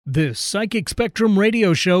This Psychic Spectrum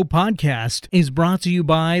Radio Show podcast is brought to you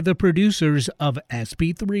by the producers of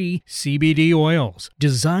SP3 CBD oils,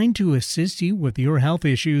 designed to assist you with your health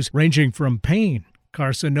issues ranging from pain,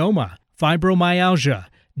 carcinoma, fibromyalgia,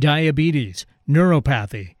 diabetes,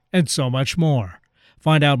 neuropathy, and so much more.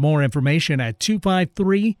 Find out more information at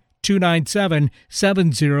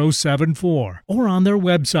 253-297-7074 or on their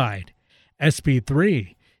website,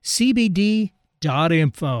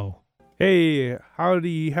 sp3cbd.info. Hey,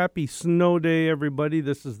 howdy, happy snow day, everybody.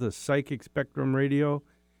 This is the Psychic Spectrum Radio.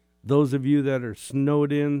 Those of you that are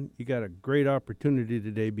snowed in, you got a great opportunity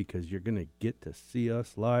today because you're going to get to see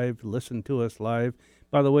us live, listen to us live.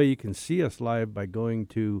 By the way, you can see us live by going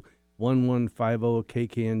to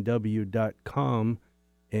 1150kknw.com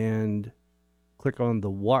and click on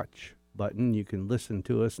the watch button. You can listen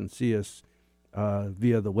to us and see us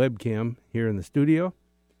via the webcam here in the studio.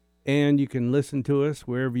 And you can listen to us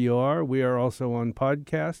wherever you are. We are also on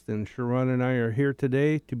podcast, and Sharon and I are here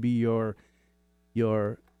today to be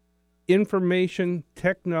your information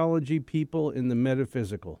technology people in the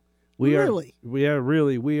metaphysical. Really? We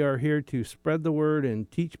are here to spread the word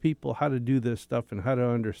and teach people how to do this stuff and how to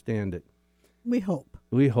understand it. We hope.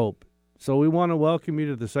 We hope. So we want to welcome you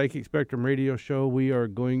to the Psychic Spectrum Radio Show. We are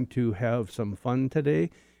going to have some fun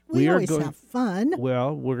today. We always have fun.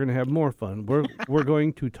 Well, we're going to have more fun. We're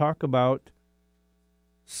going to talk about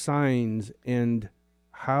signs and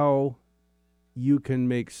how you can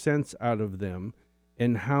make sense out of them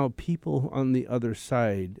and how people on the other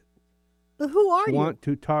side want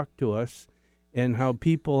to talk to us and how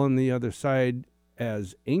people on the other side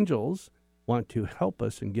as angels want to help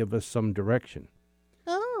us and give us some direction.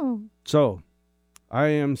 Oh. So, I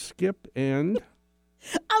am Skip and...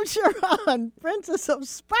 I'm Sharon, Princess of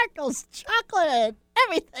Sparkles Chocolate,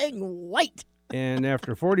 everything white. And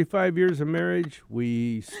after 45 years of marriage,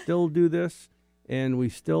 we still do this, and we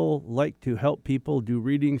still like to help people, do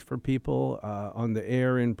readings for people on the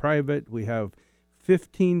air in private. We have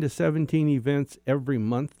 15 to 17 events every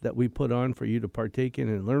month that we put on for you to partake in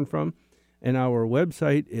and learn from. And our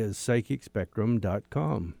website is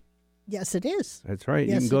psychicspectrum.com. Yes, it is. That's right.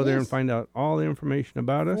 Yes, you can go there is. and find out all the information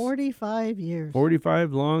about us. 45 years.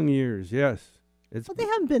 45 long years, yes. Well, they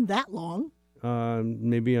haven't been that long.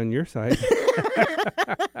 Maybe on your side.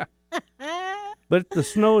 But the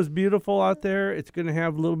snow is beautiful out there. It's going to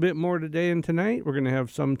have a little bit more today and tonight. We're going to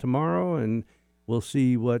have some tomorrow, and we'll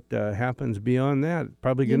see what happens beyond that.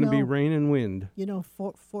 Probably going to be rain and wind.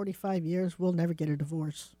 45 years, we'll never get a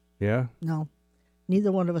divorce. Yeah? No.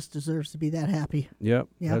 Neither one of us deserves to be that happy. Yep.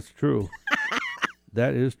 That's true.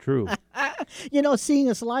 That is true. Seeing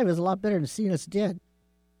us live is a lot better than seeing us dead.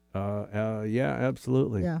 Yeah,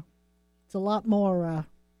 absolutely. Yeah. It's a lot more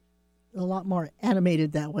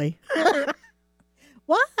animated that way.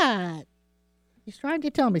 What? He's trying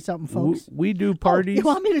to tell me something, folks. We do parties. You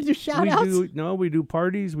want me to do shout-outs? We do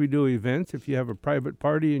parties. We do events. If you have a private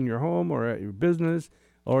party in your home or at your business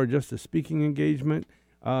or just a speaking engagement,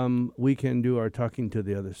 we can do our Talking to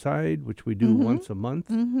the Other Side, which we do once a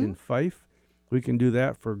month in Fife. We can do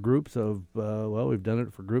that for groups of, we've done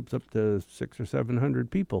it for groups up to 600 or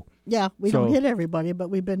 700 people. Yeah, we don't hit everybody,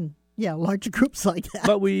 but we've been, larger groups like that.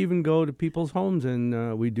 But we even go to people's homes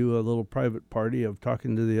and we do a little private party of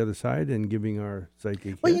Talking to the Other Side and giving our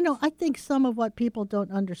psychic Well, hits. I think some of what people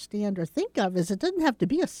don't understand or think of is it doesn't have to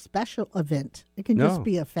be a special event. It can just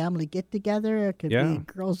be a family get-together. It could be a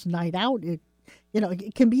girls' night out. It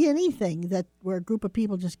can be anything where a group of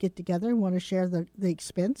people just get together and want to share the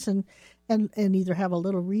expense and either have a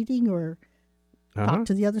little reading or talk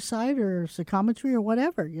to the other side or psychometry or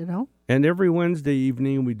whatever, And every Wednesday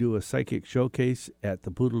evening we do a psychic showcase at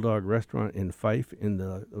the Poodle Dog Restaurant in Fife in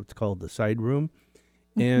what's called the Side Room.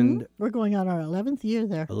 And we're going on our 11th year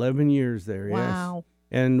there. 11 years there, yes. Wow.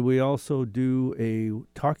 And we also do a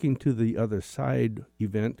Talking to the Other Side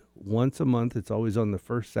event once a month. It's always on the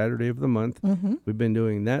first Saturday of the month. We've been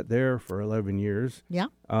doing that there for 11 years. Yeah.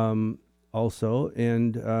 Also,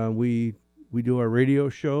 and we do our radio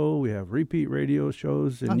show. We have repeat radio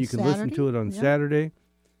shows, and on you can Saturday? listen to it on Saturday.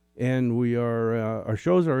 And we are our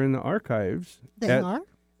shows are in the archives. They are?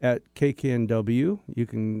 At KKNW. You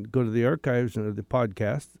can go to the archives and the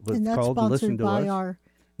podcast. And that's called, sponsored listen to by us.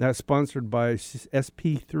 That's sponsored by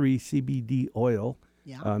SP3 CBD oil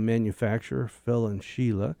manufacturer, Phil and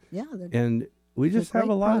Sheila. Yeah. And we just have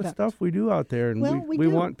a lot of stuff we do out there, and we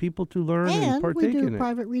want people to learn and partake in it. And we do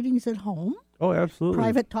private readings at home. Oh, absolutely.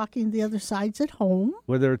 Private talking to the other sides at home.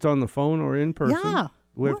 Whether it's on the phone or in person. Yeah.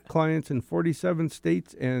 We have clients in 47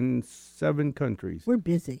 states and 7 countries. We're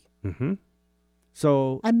busy. Mm-hmm.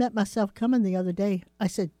 So I met myself coming the other day. I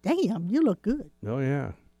said, damn, you look good. Oh,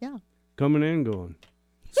 yeah. Yeah. Coming and going.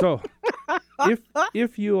 So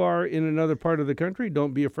if you are in another part of the country,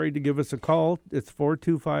 don't be afraid to give us a call. It's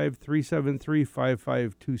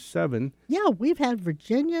 425-373-5527. Yeah, we've had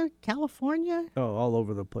Virginia, California. Oh, all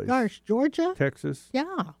over the place. Gosh, Georgia. Texas.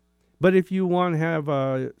 Yeah. But if you want to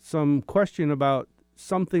have some question about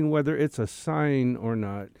something, whether it's a sign or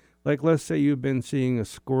not, like let's say you've been seeing a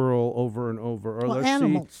squirrel over and over, or let's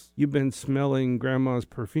animals. say you've been smelling grandma's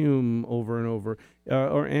perfume over and over,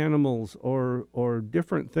 or animals, or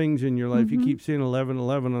different things in your life. You keep seeing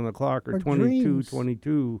 11:11 on the clock, or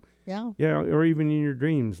 22:22. Yeah. Yeah, or even in your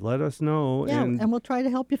dreams. Let us know. Yeah, and we'll try to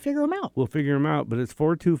help you figure them out. We'll figure them out. But it's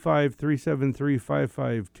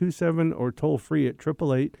 425-373-5527 or toll free at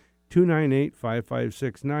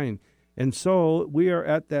 888-298-5569. And so we are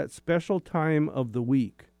at that special time of the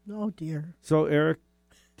week. Oh, dear. So, Eric,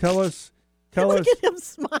 tell us Look at him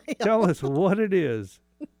smile. Tell us what it is.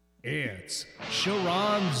 It's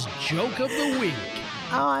Sharon's Joke of the Week.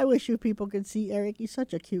 Oh, I wish you people could see Eric. He's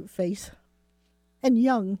such a cute face. And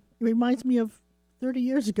young. It reminds me of 30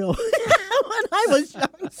 years ago when I was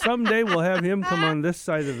young. Someday we'll have him come on this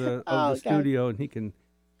side of the studio, and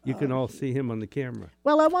you can all see him on the camera.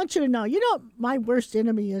 Well, I want you to know, my worst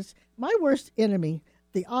enemy,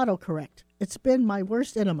 the autocorrect. It's been my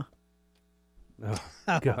worst enema. Oh,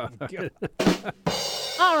 God.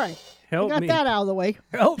 All right. Help got me. that out of the way.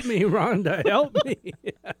 Help me, Rhonda. Help me.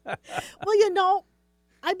 Well,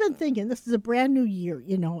 I've been thinking this is a brand new year,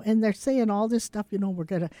 and they're saying all this stuff, the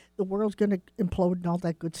world's going to implode and all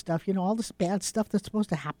that good stuff, all this bad stuff that's supposed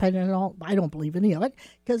to happen and all. I don't believe any of it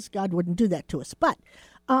because God wouldn't do that to us. But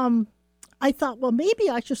I thought, well, maybe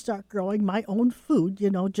I should start growing my own food,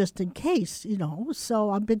 just in case, So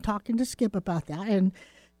I've been talking to Skip about that, and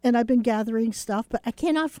I've been gathering stuff, but I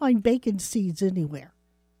cannot find bacon seeds anywhere.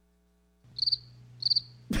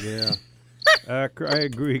 Yeah. I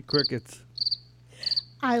agree, crickets.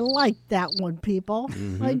 I like that one, people.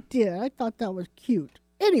 Mm-hmm. I did. I thought that was cute.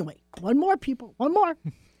 Anyway, one more.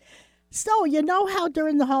 So, you know how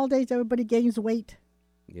during the holidays everybody gains weight?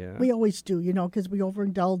 Yeah. We always do, because we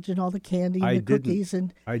overindulge in all the candy and the cookies.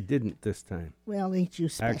 I didn't this time. Well, ain't you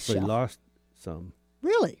special? Actually lost some.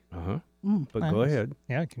 Really? Uh-huh. But go ahead.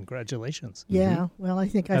 Yeah, congratulations. Yeah, well, I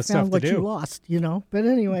think I found what you lost, But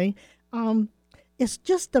anyway, it's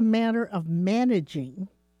just a matter of managing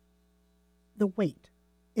the weight.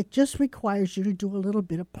 It just requires you to do a little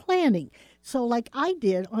bit of planning. So like I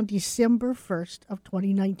did on December 1st of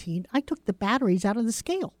 2019, I took the batteries out of the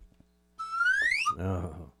scale.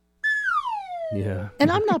 Oh. Yeah. And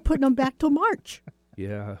I'm not putting them back till March.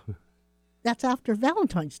 Yeah. That's after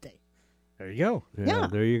Valentine's Day. There you go. Yeah.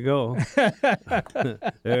 There you go.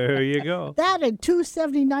 There you go. That and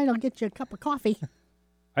 $2.79 will get you a cup of coffee.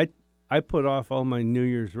 I put off all my New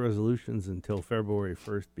Year's resolutions until February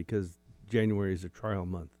 1st because January is a trial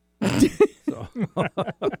month.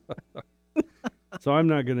 So I'm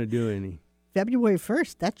not going to do any. February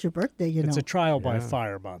 1st, that's your birthday, It's a trial by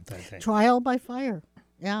fire month, I think. Trial by fire.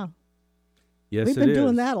 Yeah. Yes, We've been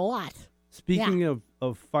doing that a lot. Speaking of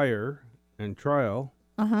fire and trial,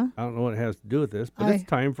 Uh-huh. I don't know what it has to do with this, but it's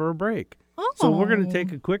time for a break. Oh. So we're going to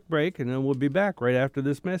take a quick break, and then we'll be back right after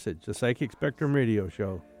this message, the Psychic Spectrum Radio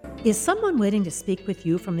Show. Is someone waiting to speak with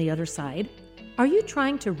you from the other side? Are you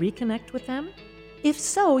trying to reconnect with them? If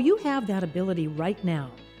so, you have that ability right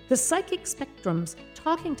now. The Psychic Spectrum's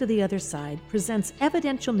Talking to the Other Side presents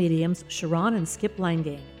evidential mediums Sharon and Skip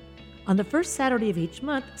Linegang. On the first Saturday of each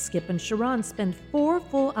month, Skip and Sharon spend 4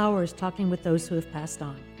 full hours talking with those who have passed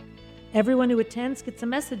on. Everyone who attends gets a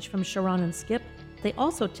message from Sharon and Skip. They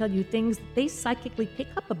also tell you things that they psychically pick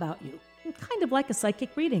up about you, kind of like a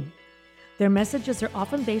psychic reading. Their messages are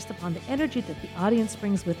often based upon the energy that the audience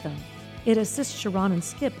brings with them. It assists Sharon and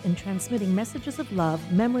Skip in transmitting messages of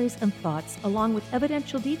love, memories, and thoughts, along with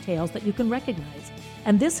evidential details that you can recognize.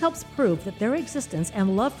 And this helps prove that their existence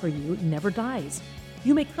and love for you never dies.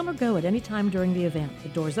 You may come or go at any time during the event. The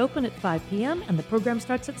doors open at 5 p.m. and the program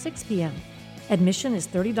starts at 6 p.m. Admission is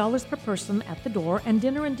 $30 per person at the door, and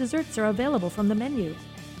dinner and desserts are available from the menu.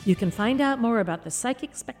 You can find out more about the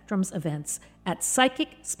Psychic Spectrum's events at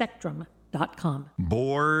psychicspectrum.com.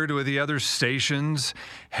 Bored with the other stations,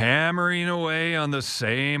 hammering away on the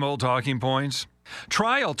same old talking points?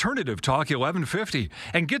 Try Alternative Talk 1150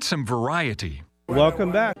 and get some variety.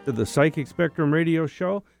 Welcome back to the Psychic Spectrum Radio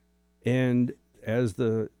Show. And as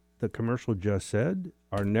the commercial just said,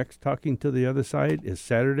 our next Talking to the Other Side is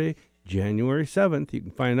Saturday, January 7th. You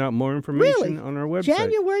can find out more information on our website.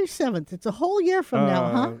 January 7th. It's a whole year from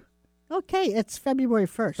now, huh? Okay, it's February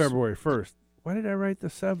 1st. February 1st. Why did I write the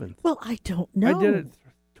 7th? Well, I don't know. I did it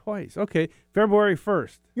twice. Okay, February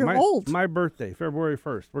 1st. You're old. My birthday, February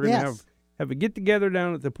 1st. We're going to have a get-together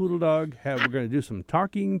down at the Poodle Dog. We're going to do some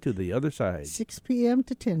talking to the other side. 6 p.m.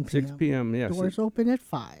 to 10 p.m. 6 p.m., yes. Doors open at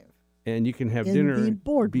 5. And you can have in dinner the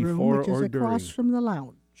boardroom, before which is or across during. from the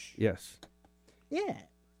lounge. Yes. Yeah.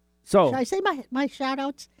 So, should I say my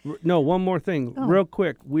shout-outs? No, one more thing. Oh. Real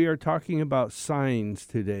quick, we are talking about signs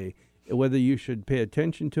today, whether you should pay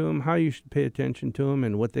attention to them, how you should pay attention to them,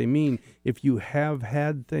 and what they mean. If you have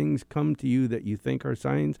had things come to you that you think are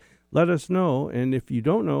signs, let us know. And if you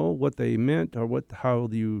don't know what they meant or how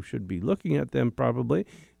you should be looking at them probably,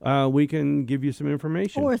 we can give you some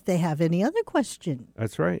information. Or if they have any other question.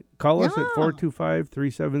 That's right. Call us at Yeah.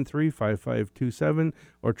 425-373-5527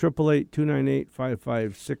 or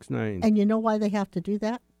 888-298-5569. And you know why they have to do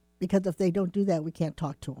that? Because if they don't do that, we can't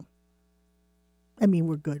talk to them. I mean,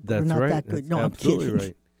 we're good. That's we're not right. that good. That's No, I'm absolutely kidding.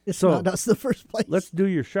 right. It's So, not us in the first place. Let's do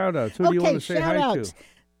your shout-outs. Who do you want to say hi shout-outs. to?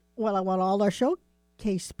 Well, I want all our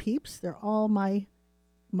showcase peeps. They're all my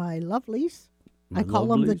lovelies. I call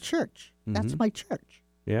them the Lovelies? church. That's Mhm. my church.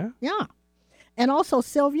 Yeah? Yeah. And also,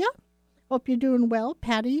 Sylvia, hope you're doing well.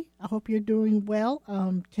 Patty, I hope you're doing well.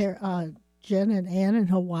 Jen and Ann in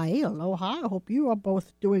Hawaii, aloha. I hope you are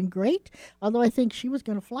both doing great. Although I think she was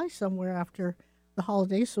going to fly somewhere after the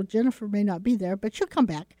holidays, so Jennifer may not be there, but she'll come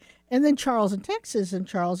back. And then Charles in Texas and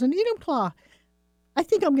Charles in Enumclaw. I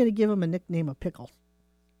think I'm going to give him a nickname of Pickles.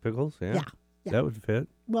 Pickles? Yeah. Yeah. That would fit.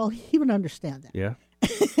 Well, he would understand that. Yeah.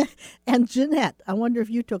 And Jeanette, I wonder if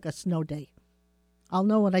you took a snow day. I'll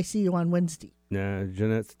know when I see you on Wednesday. Nah,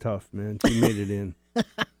 Jeanette's tough, man. She made it in.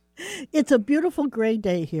 It's a beautiful gray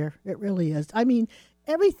day here. It really is. I mean,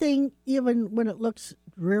 everything, even when it looks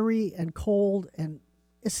dreary and cold, and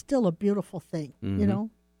it's still a beautiful thing, you know?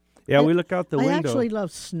 Yeah, we look out the window. I actually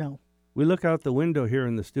love snow. We look out the window here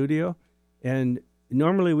in the studio, and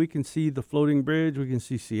normally we can see the floating bridge. We can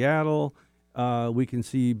see Seattle. We can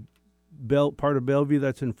see part of Bellevue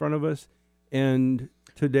that's in front of us. And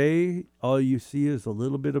today, all you see is a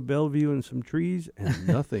little bit of Bellevue and some trees and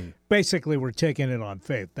nothing. Basically, we're taking it on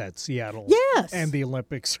faith that Seattle Yes. and the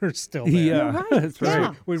Olympics are still there. Yeah, You're right. that's right.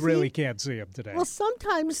 Yeah. We See? really can't see them today. Well,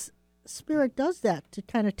 sometimes Spirit does that to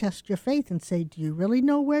kind of test your faith and say, do you really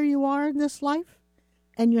know where you are in this life?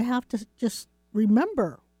 And you have to just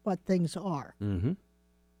remember what things are. Mm-hmm.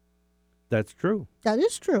 That's true. That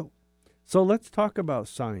is true. So let's talk about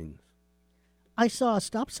signs. I saw a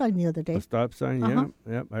stop sign the other day. A stop sign, Uh-huh.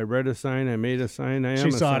 yeah. Yep. I read a sign. I made a sign. I am she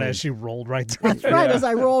a saw sign. it as she rolled right through. That's right, as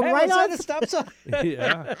I rolled right was that on. a stop sign?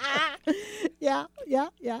 Yeah. Yeah.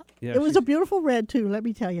 Yeah, It was she- a beautiful red, too, let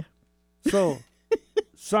me tell you. So,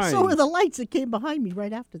 signs. So were the lights that came behind me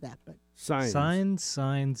right after that. But Signs.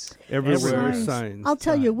 Everywhere Signs. signs. I'll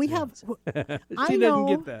tell you, we have. I She know.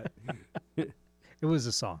 doesn't get that. It was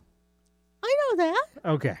a song. I know that.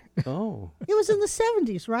 Okay. Oh. It was in the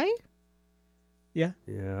 70s, right? Yeah.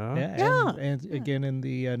 Yeah. Yeah. And again in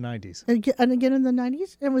the 90s. And again in the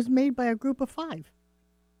 90s. It was made by a group of 5.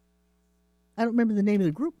 I don't remember the name of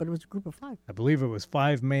the group, but it was a group of 5. I believe it was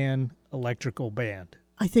 5-man electrical band.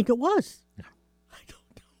 I think it was. I don't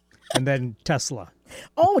know. And then Tesla.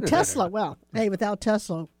 Oh, Tesla. Well, hey, without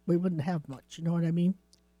Tesla, we wouldn't have much. You know what I mean?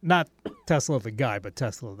 Not Tesla the guy, but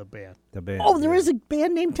Tesla the band. The band. Oh, there is a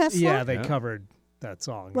band named Tesla? Yeah, they Yeah. covered that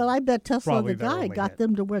song. Well, I bet Tesla Probably the their guy only got hit.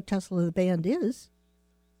 them to where Tesla the band is.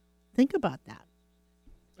 Think about that.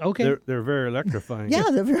 Okay. They're very electrifying. Yeah,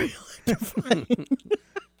 they're very electrifying.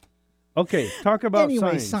 Okay, talk about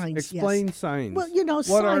Anyway, signs. signs, Explain yes. signs. Well, you know, what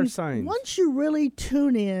signs, are signs? Once you really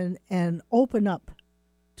tune in and open up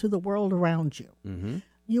to the world around you, Mm-hmm.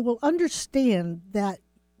 you will understand that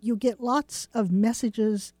you get lots of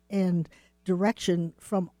messages and direction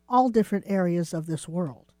from all different areas of this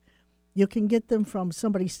world. You can get them from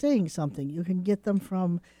somebody saying something. You can get them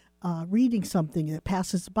from reading something that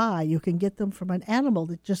passes by. You can get them from an animal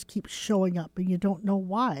that just keeps showing up and you don't know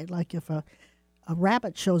why. Like if a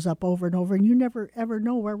rabbit shows up over and over and you never ever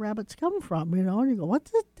know where rabbits come from, you know, and you go,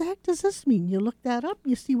 what the heck does this mean? You look that up,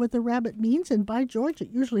 you see what the rabbit means, and by George, it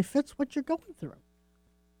usually fits what you're going through.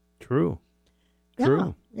 True. Yeah,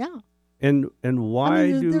 True. yeah. And why I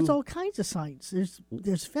mean, do there's all kinds of signs.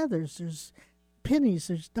 There's feathers, there's pennies,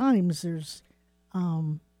 there's dimes, there's,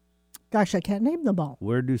 gosh, I can't name them all.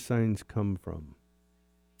 where do signs come from?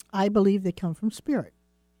 I believe they come from spirit,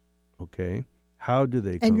 Okay. How do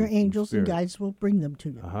they come and your from angels and spirit? guides will bring them to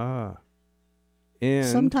you. Aha. And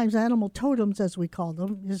Sometimes animal totems, as we call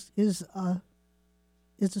them, is a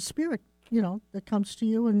spirit, you know, that comes to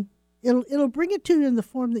you, and it'll bring it to you in the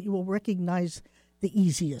form that you will recognize the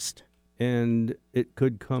easiest. and it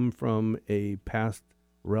could come from a past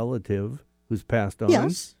relative who's passed on.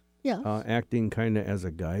 Yes, yes. Acting kind of as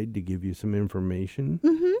a guide to give you some information.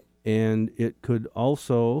 Mm-hmm. And it could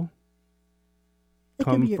also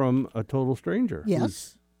come from a total stranger.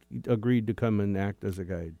 Yes. Who's agreed to come and act as a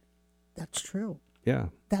guide. That's true. Yeah.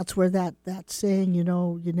 That's where that saying,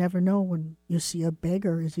 you never know when you see a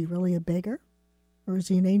beggar. Is he really a beggar? Or is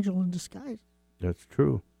he an angel in disguise? That's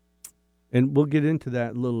true. And we'll get into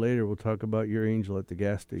that a little later. We'll talk about your angel at the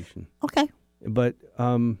gas station. Okay. But,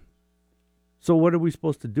 so what are we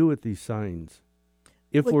supposed to do with these signs?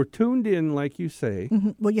 If we're tuned in, like you say.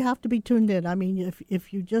 Mm-hmm. Well, you have to be tuned in. I mean,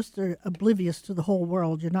 if you just are oblivious to the whole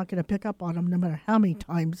world, you're not going to pick up on them no matter how many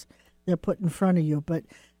times they're put in front of you. But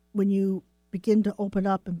when you begin to open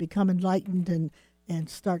up and become enlightened and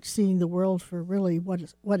start seeing the world for really what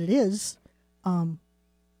it is,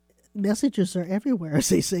 messages are everywhere, as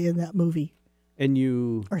they say in that movie. And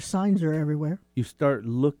or signs are everywhere. You start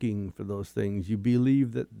looking for those things. You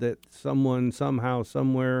believe that someone, somehow,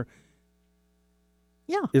 somewhere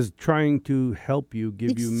is trying to help you,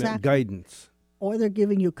 give you guidance. Or they're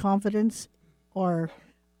giving you confidence, or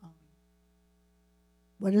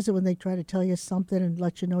what is it when they try to tell you something and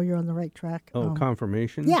let you know you're on the right track? Oh,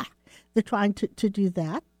 confirmation? Yeah. They're trying to do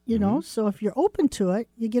that, you know. So if you're open to it,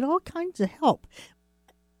 you get all kinds of help.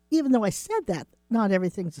 Even though I said that, not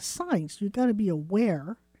everything's a sign. So you've got to be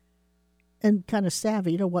aware and kind of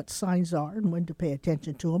savvy to what signs are and when to pay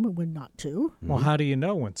attention to them and when not to. Well, how do you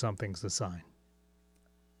know when something's a sign?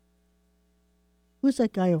 Who's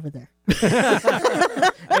that guy over there?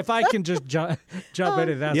 If I can just jump in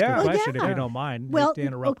and ask a question, if you don't mind. Well, to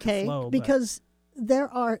interrupt the flow, because there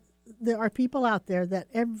are people out there that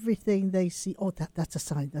everything they see, that's a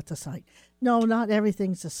sign, that's a sign. No, not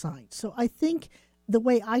everything's a sign. So I think the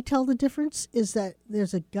way I tell the difference is that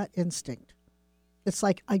there's a gut instinct. It's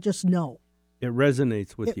like I just know. It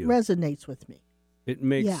resonates with you. It resonates with me. It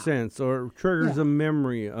makes sense, or triggers a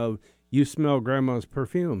memory of you smell Grandma's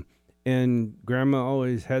perfume, and Grandma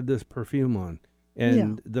always had this perfume on,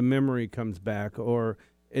 and the memory comes back,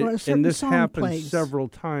 and this happens several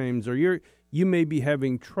times, or you may be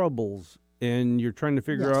having troubles, and you're trying to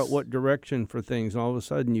figure out what direction for things, and all of a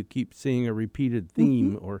sudden you keep seeing a repeated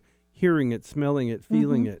theme, or hearing it, smelling it,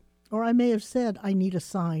 feeling it. Or I may have said, I need a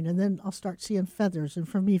sign, and then I'll start seeing feathers, and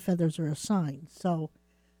for me, feathers are a sign. So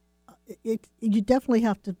you definitely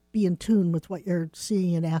have to be in tune with what you're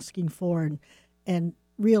seeing and asking for, and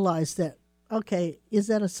realize that, okay, is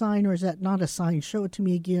that a sign or is that not a sign? Show it to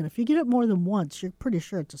me again. If you get it more than once, you're pretty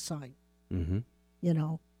sure it's a sign. Mm-hmm. You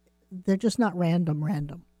know, they're just not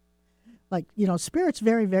random. Like, Spirit's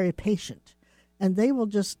very, very patient, and they will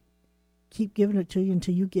just keep giving it to you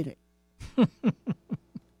until you get it.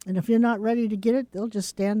 And if you're not ready to get it, they'll just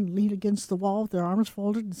stand and lean against the wall with their arms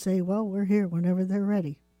folded and say, well, we're here whenever they're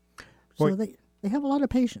ready. So they have a lot of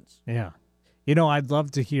patience. Yeah. I'd love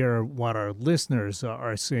to hear what our listeners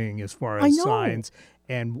are seeing as far as signs,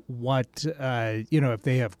 and what, if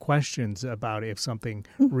they have questions about if something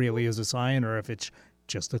really is a sign or if it's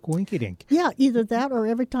just a coinkydink. Yeah, either that or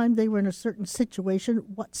every time they were in a certain situation,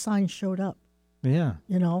 what sign showed up. Yeah.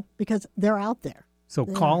 Because they're out there. So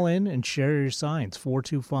call in and share your signs,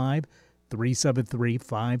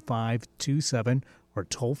 425-373-5527, or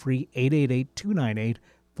toll free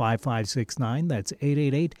 888-298-5569. That's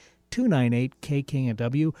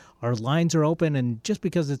 888-298-KKNW. Our lines are open, and just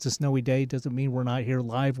because it's a snowy day doesn't mean we're not here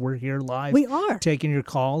live. We're here live. We are. Taking your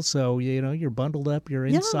calls. So, you're bundled up, you're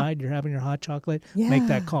inside, you're having your hot chocolate. Yeah. Make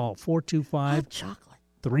that call,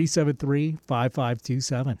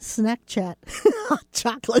 425-373-5527. Snack chat. Hot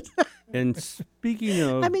chocolate. And speaking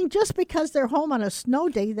of... I mean, just because they're home on a snow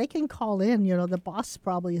day, they can call in. The boss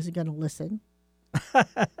probably isn't going to listen.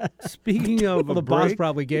 Speaking of the boss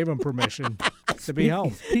probably gave him permission to be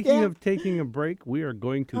home. Speaking of taking a break, we are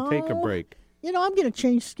going to take a break. I'm going to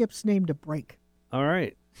change Skip's name to Break. All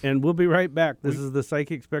right. And we'll be right back. This is the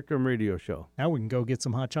Psychic Spectrum Radio Show. Now we can go get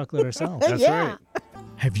some hot chocolate ourselves. That's right.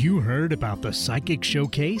 Have you heard about the Psychic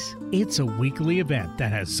Showcase? It's a weekly event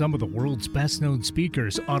that has some of the world's best-known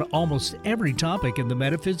speakers on almost every topic in the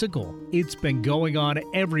metaphysical. It's been going on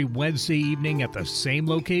every Wednesday evening at the same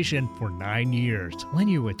location for 9 years. When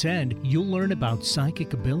you attend, you'll learn about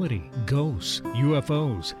psychic ability, ghosts,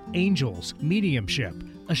 UFOs, angels, mediumship,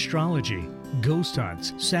 astrology, ghost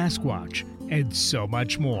hunts, Sasquatch, and so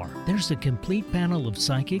much more. There's a complete panel of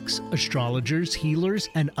psychics, astrologers, healers,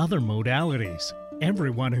 and other modalities.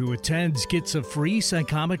 Everyone who attends gets a free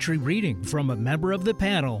psychometry reading from a member of the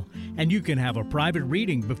panel, and you can have a private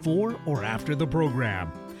reading before or after the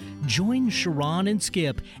program. Join Sharon and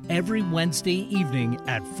Skip every Wednesday evening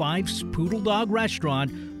at Fife's Poodle Dog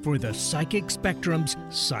Restaurant for the Psychic Spectrum's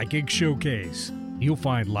Psychic Showcase. You'll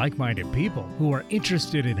find like-minded people who are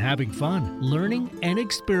interested in having fun, learning, and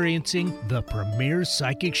experiencing the premier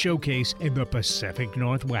psychic showcase in the Pacific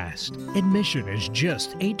Northwest. Admission is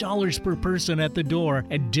just $8 per person at the door,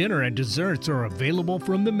 and dinner and desserts are available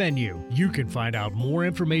from the menu. You can find out more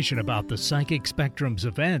information about the Psychic Spectrum's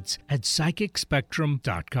events at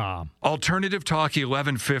psychicspectrum.com. Alternative Talk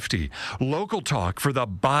 1150. Local talk for the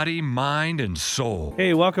body, mind, and soul.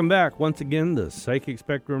 Hey, welcome back. Once again, the Psychic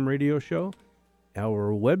Spectrum Radio Show.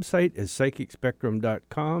 Our website is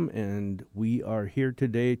psychicspectrum.com, and we are here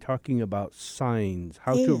today talking about signs,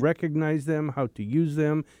 how to recognize them, how to use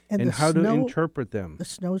them, and how to interpret them. The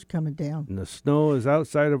snow's coming down. And the snow is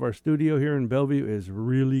outside of our studio here in Bellevue is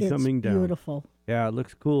really coming down. It's beautiful. Yeah, it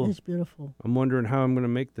looks cool. It's beautiful. I'm wondering how I'm going to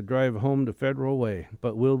make the drive home to Federal Way,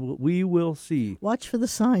 but we will see. Watch for the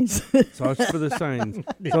signs. Watch for the signs.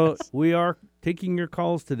 Yes. So we are taking your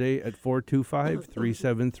calls today at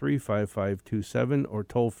 425-373-5527 or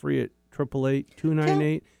toll free at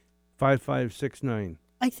 888-298-5569.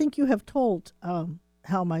 I think you have told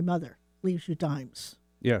how my mother leaves you dimes.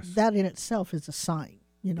 Yes. That in itself is a sign.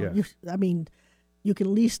 You know, yes. You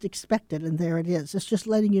can least expect it, and there it is. It's just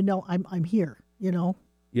letting you know I'm here, you know.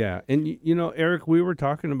 Yeah, and you know, Eric, we were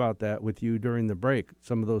talking about that with you during the break,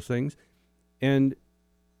 some of those things, and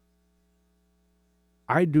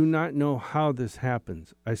I do not know how this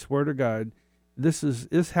happens. I swear to God, this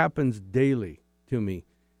happens daily to me.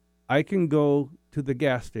 I can go to the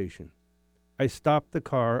gas station. I stop the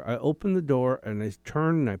car, I open the door, and I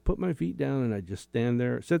turn and I put my feet down and I just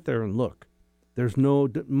sit there and look. There's no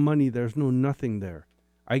money, there's no nothing there.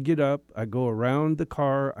 I get up, I go around the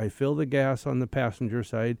car, I fill the gas on the passenger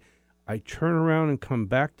side, I turn around and come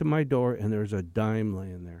back to my door, and there's a dime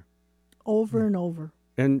laying there. Over and over.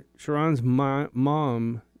 And Sharon's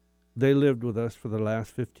mom, they lived with us for the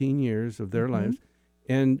last 15 years of their lives,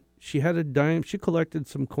 and she had a dime. She collected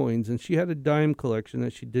some coins, and she had a dime collection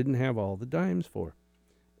that she didn't have all the dimes for.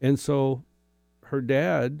 And so her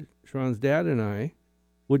dad, Sharon's dad, and I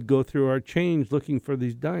would go through our change looking for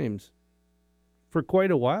these dimes. For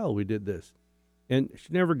quite a while we did this, and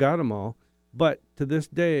she never got them all, but to this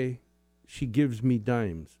day, she gives me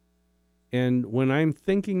dimes. And when I'm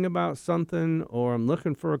thinking about something, or I'm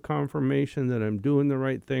looking for a confirmation that I'm doing the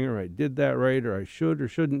right thing, or I did that right, or I should or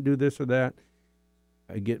shouldn't do this or that,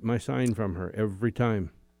 I get my sign from her every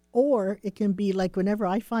time. Or it can be like whenever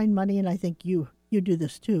I find money, and I think you do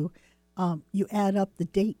this too, you add up the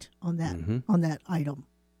date on that item.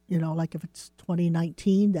 You know, like if it's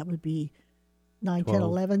 2019, that would be 9, 10,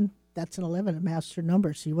 11. That's an 11, a master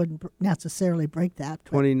number, so you wouldn't necessarily break that.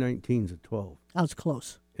 2019 is a 12. I was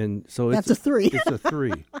close. And so that's a 3. It's a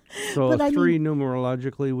 3. So a 3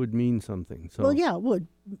 numerologically would mean something. So. Well, yeah, it would.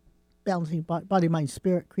 Balancing body, mind,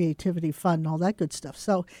 spirit, creativity, fun, all that good stuff.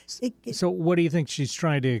 So so what do you think she's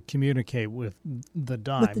trying to communicate with the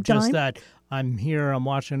dime? With the dime? Just that I'm here, I'm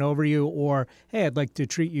watching over you, or, hey, I'd like to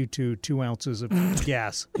treat you to 2 ounces of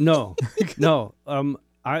gas. No.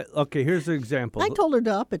 Okay, here's an example. I told her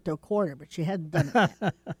to up it to a quarter, but she hadn't done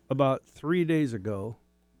it. About 3 days ago,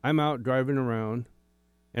 I'm out driving around,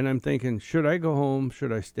 and I'm thinking, should I go home?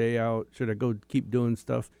 Should I stay out? Should I go keep doing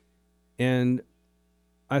stuff? And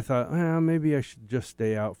I thought, maybe I should just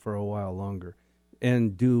stay out for a while longer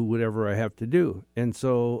and do whatever I have to do. And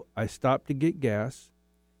so I stopped to get gas.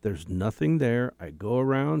 There's nothing there. I go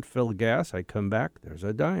around, fill gas. I come back. There's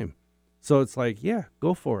a dime. So it's like, yeah,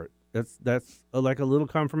 go for it. That's like a little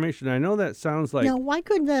confirmation. I know that sounds like... Now, why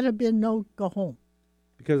couldn't that have been no go home?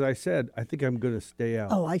 Because I said, I think I'm going to stay out.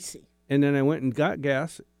 Oh, I see. And then I went and got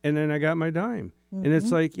gas, and then I got my dime. And it's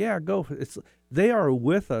like, yeah, go. They are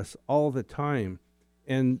with us all the time.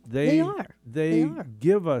 And they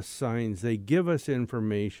give us signs, they give us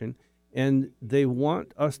information, and they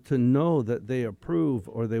want us to know that they approve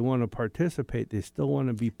or they want to participate. They still want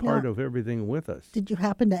to be part of everything with us. Did you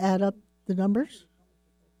happen to add up the numbers?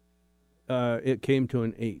 It came to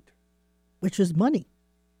an 8. Which is money.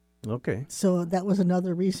 Okay. So that was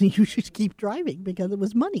another reason you should keep driving, because it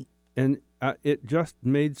was money. And it just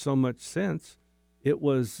made so much sense.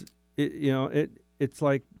 It's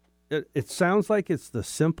like, it sounds like it's the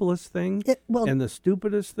simplest thing and the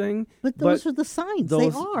stupidest thing. But those are the signs. They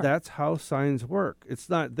are. That's how signs work. It's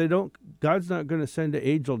not. God's not going to send an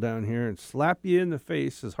angel down here and slap you in the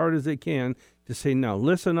face as hard as they can to say, now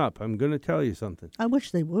listen up. I'm going to tell you something. I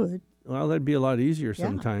wish they would. Well, that'd be a lot easier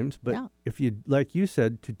sometimes. But if you, like you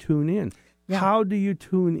said, to tune in. Yeah. How do you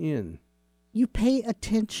tune in? You pay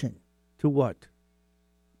attention. To what?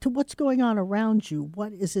 To what's going on around you,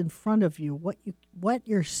 what is in front of you, what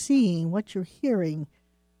you're seeing, what you're hearing.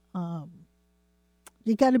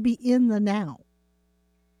 You got to be in the now.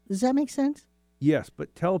 Does that make sense? Yes,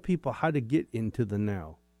 but tell people how to get into the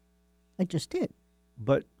now. I just did.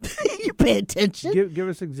 But you pay attention. Give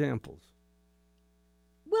us examples.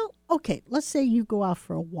 Well, okay, let's say you go out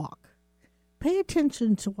for a walk. Pay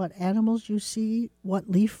attention to what animals you see, what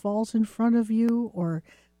leaf falls in front of you, or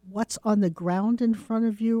what's on the ground in front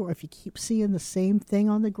of you, or if you keep seeing the same thing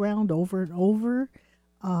on the ground over and over.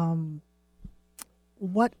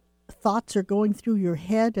 What thoughts are going through your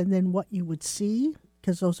head, and then what you would see,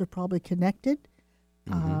 because those are probably connected.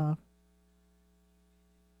 Mm-hmm.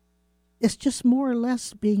 It's just more or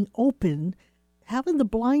less being open, having the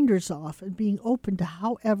blinders off and being open to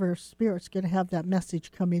however Spirit's going to have that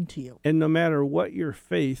message come into you. And no matter what your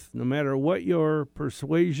faith, no matter what your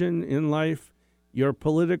persuasion in life, your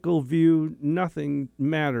political view, nothing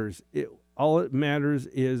matters. All it matters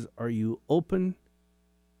is, are you open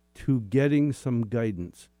to getting some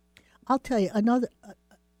guidance? I'll tell you,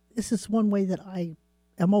 this is one way that I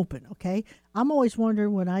am open, okay? I'm always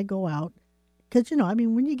wondering when I go out, because,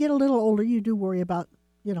 when you get a little older, you do worry about,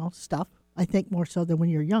 stuff. I think more so than when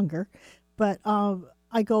you're younger. But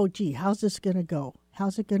I go, gee, how's this going to go?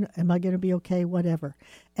 Am I going to be okay? Whatever.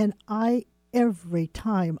 And every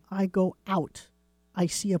time I go out, I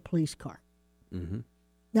see a police car. Mm-hmm.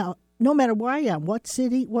 Now, no matter where I am, what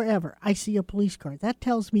city, wherever, I see a police car. That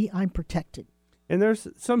tells me I'm protected. And there's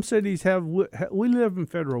some cities we live in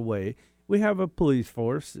Federal Way. We have a police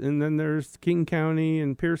force, and then there's King County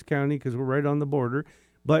and Pierce County because we're right on the border.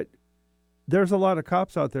 But there's a lot of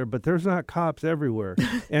cops out there, but there's not cops everywhere.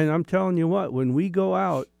 And I'm telling you what, when we go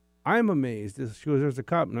out, I'm amazed. She goes, there's a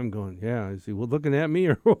cop, and I'm going, yeah. Is he looking at me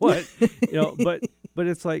or what? But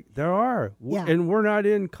it's like there are, yeah. And we're not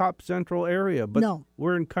in Cop Central area, but no.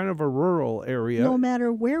 We're in kind of a rural area. No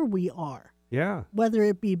matter where we are. Yeah. Whether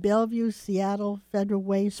it be Bellevue, Seattle, Federal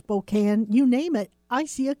Way, Spokane, you name it, I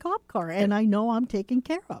see a cop car, and I know I'm taken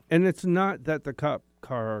care of. And it's not that the cop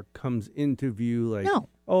car comes into view like, no.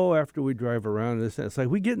 After we drive around this. It's like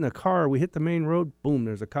we get in the car, we hit the main road, boom,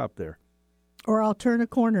 there's a cop there. Or I'll turn a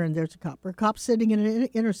corner and there's a cop, or a cop sitting in an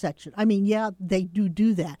intersection. I mean, yeah, they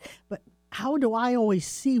do that. But how do I always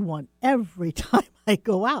see one every time I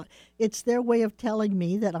go out? It's their way of telling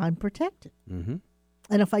me that I'm protected. Mm-hmm.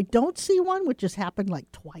 And if I don't see one, which has happened like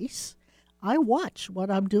twice, I watch what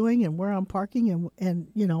I'm doing and where I'm parking and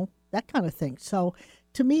that kind of thing. So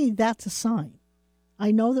to me, that's a sign.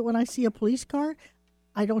 I know that when I see a police car,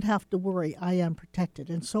 I don't have to worry. I am protected.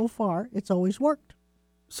 And so far, it's always worked.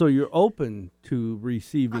 So you're open to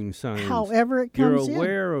receiving signs. However it comes in. You're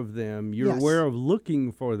aware of them. You're Yes. aware of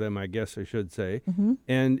looking for them, I guess I should say. Mm-hmm.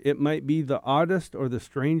 And it might be the oddest or the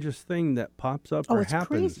strangest thing that pops up or it's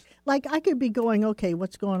happens. Crazy. Like I could be going, okay,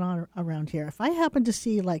 what's going on around here? If I happen to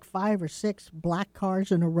see like 5 or 6 black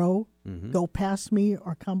cars in a row go past me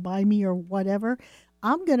or come by me or whatever,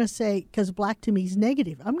 I'm going to say, because black to me is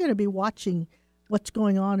negative, I'm going to be watching what's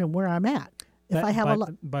going on and where I'm at. If I have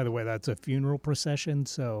by the way, that's a funeral procession,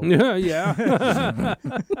 so Yeah.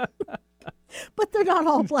 But they're not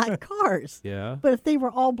all black cars. Yeah. But if they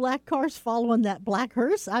were all black cars following that black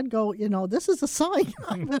hearse, I'd go, this is a sign.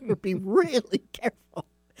 I better be really careful.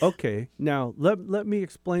 Okay. Now, let me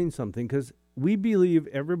explain something, because we believe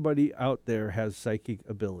everybody out there has psychic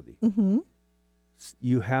ability. Mm-hmm.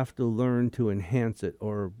 You have to learn to enhance it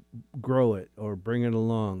or grow it or bring it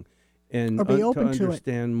along and or be open to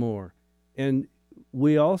understand more. And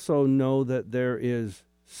we also know that there is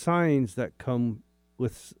signs that come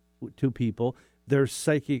to people. There's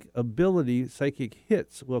psychic ability, psychic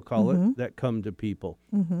hits, we'll call it, that come to people.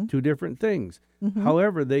 Mm-hmm. 2 different things. Mm-hmm.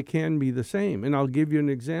 However, they can be the same. And I'll give you an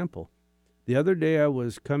example. The other day I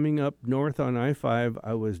was coming up north on I-5.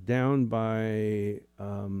 I was down by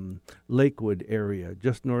Lakewood area,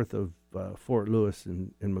 just north of Fort Lewis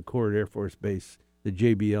and McChord Air Force Base, the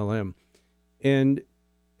JBLM. And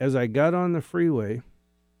as I got on the freeway,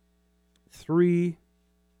 3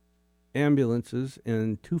 ambulances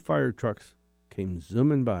and 2 fire trucks came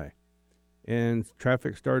zooming by, and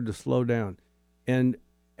traffic started to slow down. And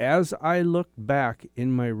as I looked back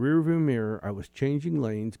in my rearview mirror, I was changing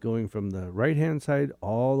lanes, going from the right-hand side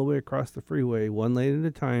all the way across the freeway, 1 lane at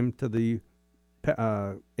a time, to the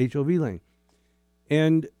HOV lane.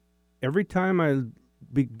 And every time I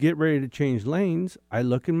get ready to change lanes, I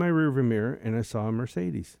look in my rearview mirror and I saw a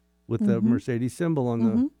Mercedes with the Mercedes symbol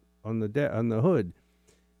on the hood.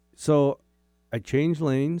 So I changed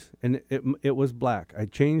lanes, and it was black. I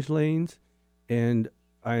changed lanes, and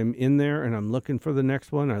I'm in there, and I'm looking for the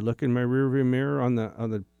next one. I look in my rearview mirror on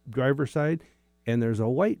the driver's side, and there's a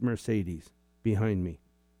white Mercedes behind me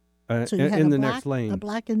so you had in a the black, next lane. A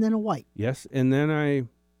black and then a white. Yes, and then I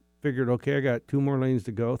figured, okay, I got 2 more lanes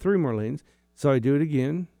to go, 3 more lanes. So I do it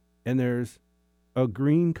again, and there's a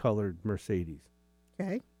green-colored Mercedes.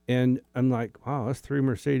 Okay. And I'm like, wow, that's 3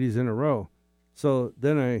 Mercedes in a row. So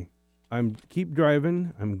then I'm keep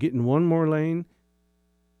driving. I'm getting one more lane,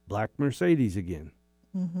 black Mercedes again.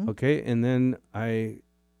 Mm-hmm. Okay, and then I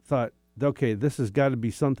thought, okay, this has got to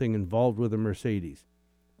be something involved with a Mercedes.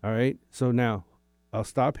 All right, so now I'll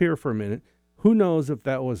stop here for a minute. Who knows if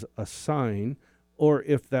that was a sign or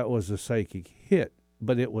if that was a psychic hit?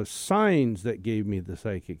 But it was signs that gave me the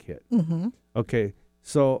psychic hit. Mm-hmm. Okay,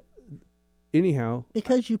 so anyhow.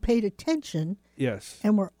 Because you paid attention. Yes.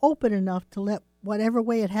 And were open enough to let whatever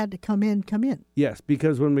way it had to come in, come in. Yes,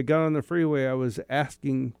 because when we got on the freeway, I was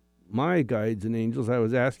asking my guides and angels, I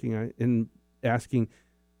was asking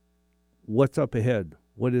what's up ahead?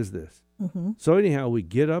 What is this? Mm-hmm. So anyhow, we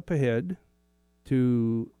get up ahead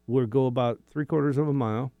we'll go about 3/4 of a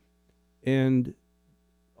mile, and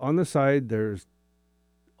on the side there's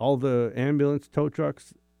all the ambulance tow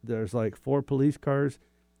trucks. There's like 4 police cars.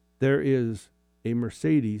 There is a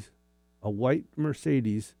Mercedes, a white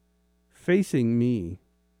Mercedes, facing me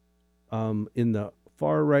in the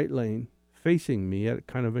far right lane, facing me at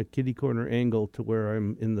kind of a kitty corner angle to where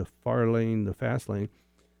I'm in the far lane, the fast lane.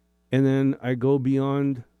 And then I go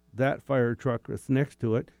beyond that fire truck that's next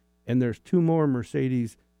to it, and there's 2 more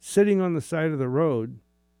Mercedes sitting on the side of the road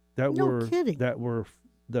that were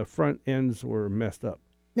the front ends were messed up.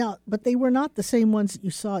 Now, but they were not the same ones that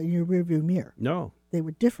you saw in your rearview mirror. No. They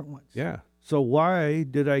were different ones. Yeah. So why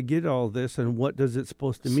did I get all this, and what does it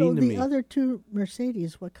supposed to mean to me? So the other 2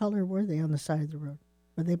 Mercedes, what color were they on the side of the road?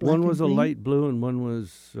 Were they black One was and green? a light blue and one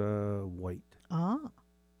was white. Ah.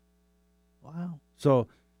 Wow. So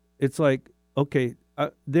it's like, okay,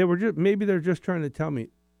 maybe they're just trying to tell me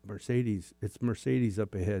Mercedes. It's Mercedes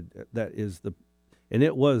up ahead. That is and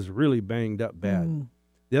it was really banged up bad. Mm.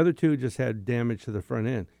 The other 2 just had damage to the front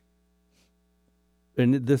end.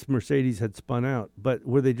 And this Mercedes had spun out. But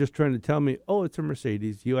were they just trying to tell me, oh, it's a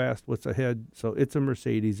Mercedes? You asked what's ahead, so it's a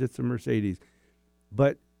Mercedes. It's a Mercedes.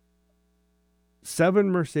 But 7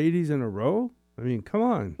 Mercedes in a row? I mean, come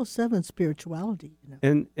on. Well, 7 spirituality. You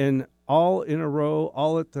know. And all in a row,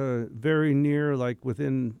 all at the very near, like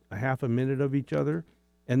within a half a minute of each other.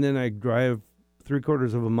 And then I drive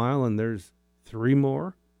 3/4 of a mile, and there's 3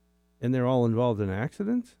 more, and they're all involved in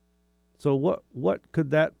accidents. So what could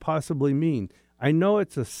that possibly mean? I know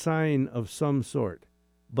it's a sign of some sort,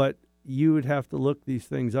 but you would have to look these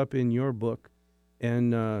things up in your book,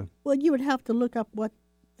 and well, you would have to look up what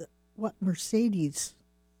Mercedes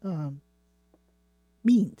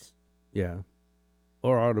means. Yeah,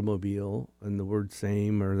 or automobile and the word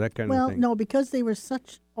same or that kind of thing. Well, no, because they were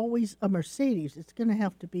always a Mercedes. It's going to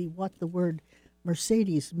have to be what the word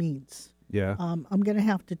Mercedes means. Yeah. I'm going to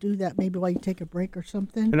have to do that maybe while you take a break or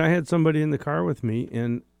something. And I had somebody in the car with me,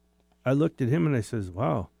 and I looked at him and I says,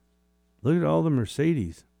 wow, look at all the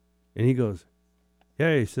Mercedes. And he goes,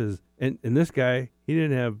 yeah, he says, and this guy, he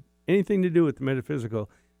didn't have anything to do with the metaphysical.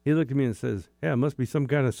 He looked at me and says, yeah, it must be some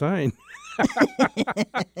kind of sign.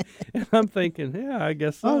 And I'm thinking, yeah, I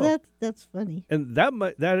guess so. Oh, that's funny. And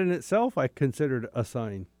that in itself I considered a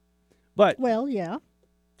sign. But well, yeah.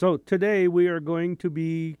 So today we are going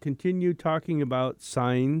to continue talking about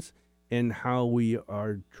signs and how we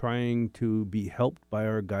are trying to be helped by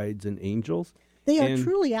our guides and angels. They are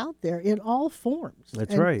truly out there in all forms.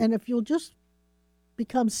 That's right. And if you'll just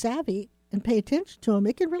become savvy and pay attention to them,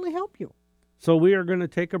 it can really help you. So we are going to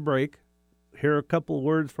take a break, hear a couple of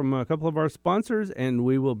words from a couple of our sponsors, and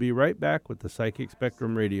we will be right back with the Psychic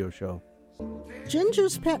Spectrum Radio Show.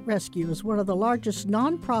 Ginger's Pet Rescue is one of the largest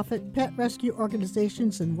nonprofit pet rescue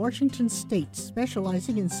organizations in Washington state,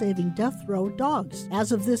 specializing in saving death row dogs.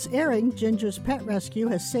 As of this airing, Ginger's Pet Rescue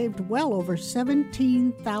has saved well over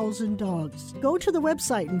 17,000 dogs. Go to the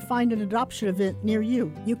website and find an adoption event near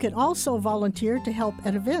you. You can also volunteer to help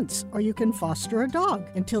at events, or you can foster a dog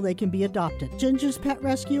until they can be adopted. Ginger's Pet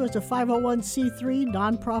Rescue is a 501c3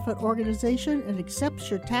 nonprofit organization and accepts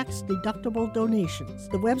your tax-deductible donations.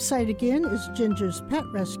 The website again is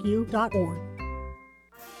gingerspetrescue.org.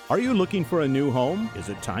 Are you looking for a new home? Is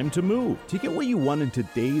it time to move? To get what you want in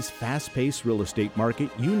today's fast-paced real estate market,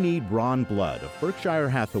 you need Ron Blood of Berkshire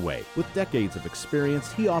Hathaway. With decades of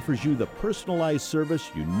experience, he offers you the personalized service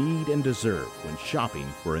you need and deserve when shopping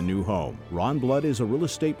for a new home. Ron Blood is a real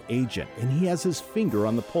estate agent, and he has his finger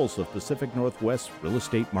on the pulse of Pacific Northwest's real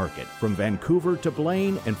estate market. From Vancouver to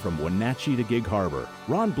Blaine and from Wenatchee to Gig Harbor,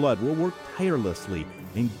 Ron Blood will work tirelessly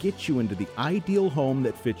and get you into the ideal home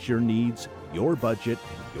that fits your needs, your budget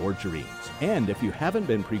and your dreams. And if you haven't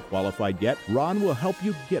been pre-qualified yet, Ron will help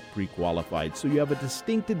you get pre-qualified so you have a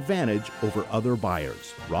distinct advantage over other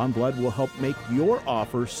buyers. Ron Blood will help make your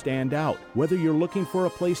offer stand out. Whether you're looking for a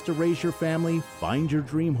place to raise your family, find your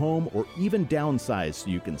dream home, or even downsize so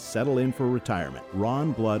you can settle in for retirement,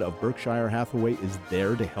 Ron Blood of Berkshire Hathaway is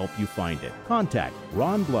there to help you find it. Contact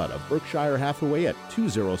Ron Blood of Berkshire Hathaway at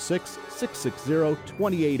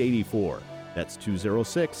 206-660-2884. That's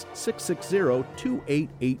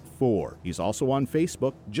 206-660-2884. He's also on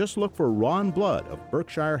Facebook. Just look for Ron Blood of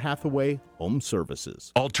Berkshire Hathaway Home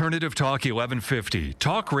Services. Alternative Talk 1150.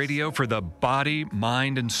 Talk radio for the body,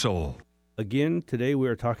 mind, and soul. Again, today we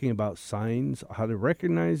are talking about signs, how to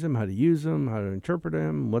recognize them, how to use them, how to interpret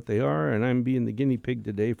them, what they are. And I'm being the guinea pig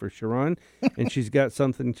today for Sharon. And she's got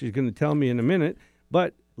something she's going to tell me in a minute.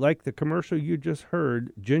 But like the commercial you just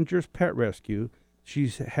heard, Ginger's Pet Rescue, she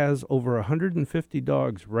has over 150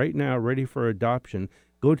 dogs right now ready for adoption.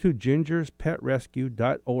 Go to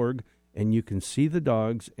gingerspetrescue.org and you can see the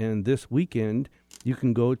dogs. And this weekend, you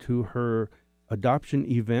can go to her adoption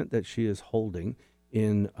event that she is holding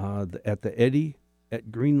in at the Eddy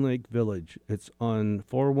at Green Lake Village. It's on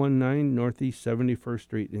 419 Northeast 71st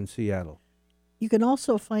Street in Seattle. You can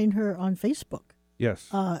also find her on Facebook. Yes.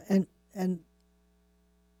 And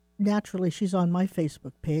naturally, she's on my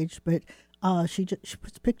Facebook page, but she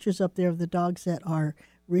puts pictures up there of the dogs that are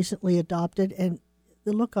recently adopted, and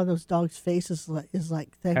the look on those dogs' faces is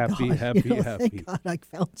like, thank God. Happy. Thank God I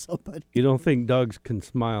found somebody. You don't think dogs can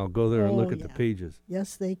smile? Go there and look at the pages.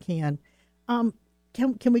 Yes, they can. Can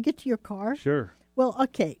we get to your car? Sure. Well,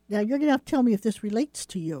 okay. Now, you're going to have to tell me if this relates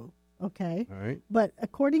to you, okay? All right. But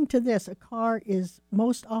according to this, a car is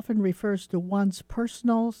most often refers to one's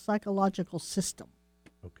personal psychological system.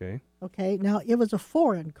 Okay. Okay. Now, it was a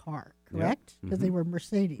foreign car, correct? Because they were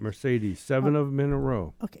Mercedes. Mercedes, 7 of them in a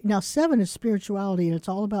row. Okay. Now, 7 is spirituality, and it's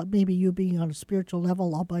all about maybe you being on a spiritual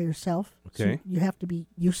level all by yourself. Okay. So you have to be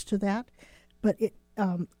used to that. But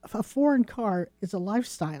a foreign car is a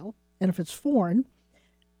lifestyle, and if it's foreign,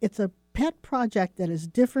 it's a pet project that is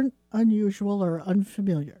different, unusual, or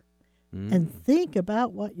unfamiliar. And think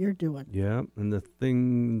about what you're doing. Yeah, and the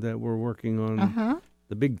thing that we're working on,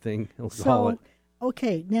 the big thing, we'll call it.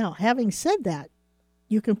 Okay, now, having said that,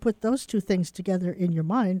 you can put those two things together in your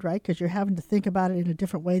mind, right? Because you're having to think about it in a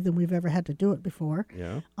different way than we've ever had to do it before.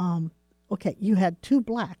 Yeah. Okay, you had 2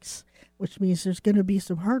 blacks, which means there's going to be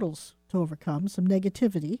some hurdles to overcome, some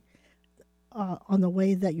negativity on the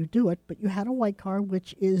way that you do it. But you had a white car,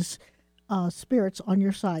 which is spirits on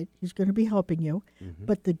your side. He's going to be helping you.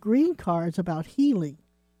 But the green car is about healing.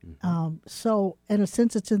 So, and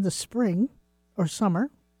since it's in the spring or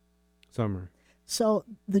summer. So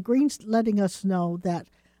the green's letting us know that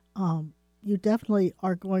you definitely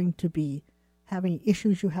are going to be having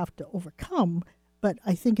issues you have to overcome, but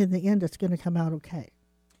I think in the end it's going to come out okay.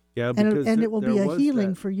 Yeah, and it will be a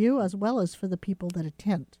healing for you as well as for the people that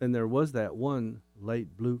attend. And there was that one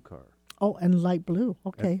light blue car. Oh, and light blue.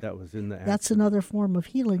 Okay. That was in the accident. That's another form of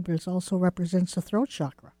healing, but it also represents the throat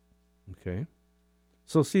chakra. Okay.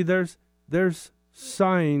 So see, there's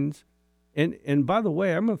signs, and by the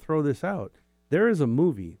way, I'm going to throw this out. There is a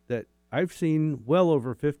movie that I've seen well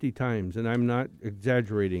over 50 times, and I'm not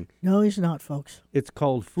exaggerating. No, he's not, folks. It's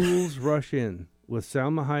called Fools Rush In with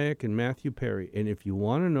Salma Hayek and Matthew Perry. And if you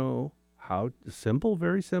want to know how simple,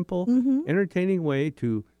 very simple, entertaining way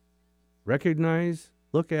to recognize,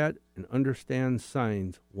 look at, and understand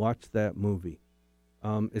signs, watch that movie.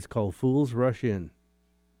 It's called Fools Rush In.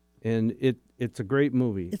 And it's a great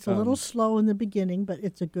movie. It's a little slow in the beginning, but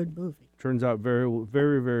it's a good movie. Turns out very,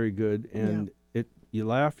 very, very good. And you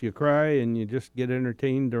laugh, you cry, and you just get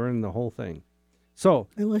entertained during the whole thing. So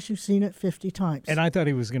unless you've seen it 50 times. And I thought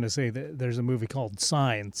he was going to say that there's a movie called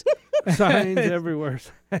Signs. Signs everywhere.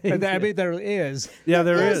 Signs. I mean, there is. Yeah,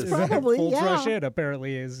 there is. Probably, Full Rush In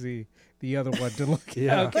apparently is the other one to look at.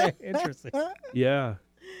 Yeah. Okay, interesting. Yeah.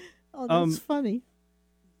 Oh, that's funny.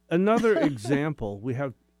 Another example, we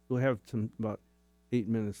have about 8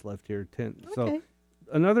 minutes left here, 10. Okay. So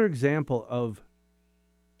another example of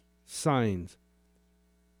signs.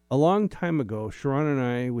 A long time ago, Sharon and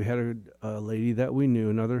I, we had a lady that we knew,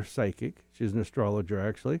 another psychic. She's an astrologer,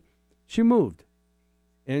 actually. She moved.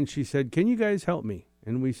 And she said, "Can you guys help me?"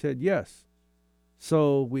 And we said, yes.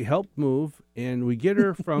 So we helped move, and we get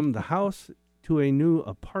her from the house to a new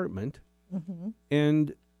apartment.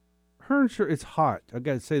 And her it's hot. I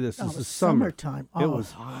got to say this. This is summertime. It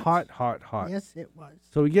was hot. Yes, it was.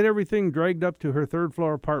 So we get everything dragged up to her 3rd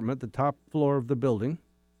floor apartment, the top floor of the building.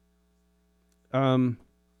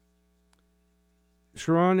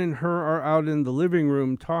 Sharon and her are out in the living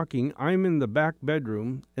room talking. I'm in the back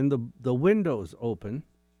bedroom, and the window's open.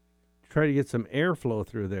 Try to get some airflow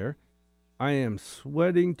through there. I am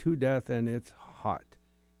sweating to death, and it's hot.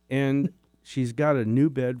 And she's got a new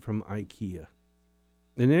bed from IKEA.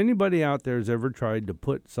 And anybody out there has ever tried to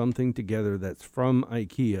put something together that's from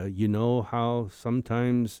IKEA, you know how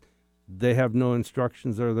sometimes they have no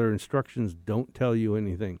instructions or their instructions don't tell you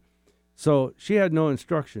anything. So she had no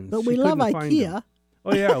instructions. But we love IKEA.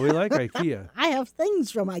 Oh, yeah, we like IKEA. I have things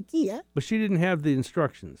from IKEA. But she didn't have the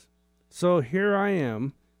instructions. So here I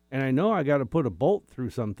am, and I know I got to put a bolt through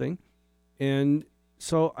something. And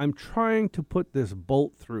so I'm trying to put this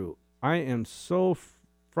bolt through. I am so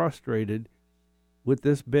frustrated with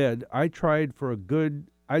this bed. I tried for a good,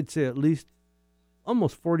 I'd say at least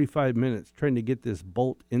almost 45 minutes trying to get this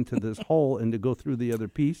bolt into this hole and to go through the other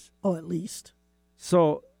piece. Oh, at least.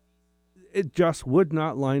 So it just would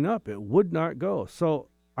not line up. It would not go. So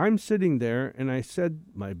I'm sitting there, and I said,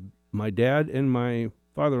 my dad and my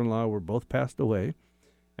father-in-law were both passed away.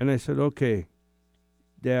 And I said, okay,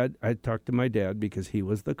 Dad, I talked to my dad because he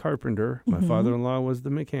was the carpenter. My father-in-law was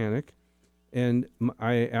the mechanic. And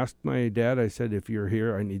I asked my dad, I said, if you're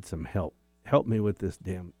here, I need some help. Help me with this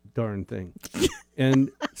darn thing.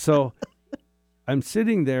 And so I'm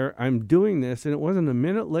sitting there, I'm doing this, and it wasn't a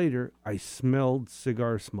minute later, I smelled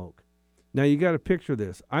cigar smoke. Now, you got to picture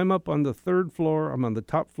this. I'm up on the third floor. I'm on the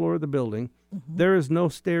top floor of the building. There is no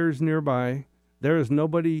stairs nearby. There is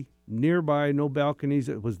nobody nearby, no balconies.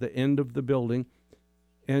 It was the end of the building.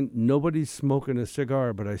 And nobody's smoking a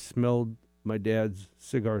cigar, but I smelled my dad's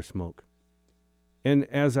cigar smoke. And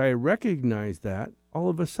as I recognized that, all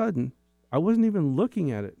of a sudden, I wasn't even looking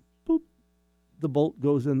at it. Boop. The bolt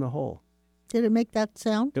goes in the hole. Did it make that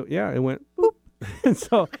sound? It went boop. And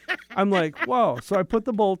so I'm like, wow. So I put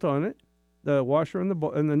the bolt on it, the washer and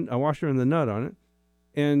the washer and the nut on it,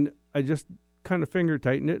 and I just kind of finger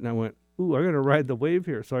tightened it, and I went, ooh, I'm going to ride the wave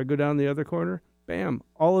here. So I go down the other corner, bam,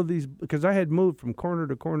 all of these, because I had moved from corner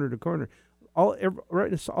to corner to corner, all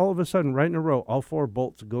of a sudden, right in a row, all four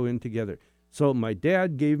bolts go in together. So my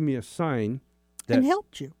dad gave me a sign that and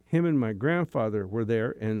helped you. Him and my grandfather were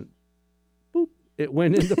there, and boop, it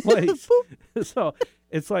went into place. So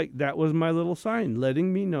it's like that was my little sign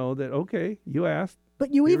letting me know that, okay, you asked.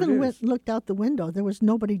 But you even looked out the window. There was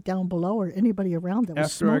nobody down below or anybody around that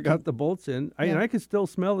was smoking. After I got the bolts in, I could still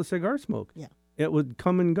smell the cigar smoke. Yeah. It would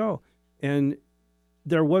come and go. And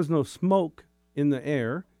there was no smoke in the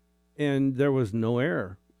air, and there was no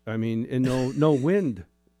air. I mean, and no wind.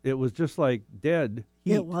 It was just like dead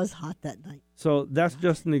heat. It was hot that night. So that's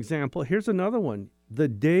just an example. Here's another one. The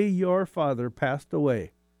day your father passed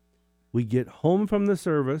away, we get home from the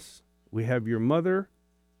service. We have your mother,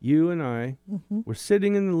 you and I. We're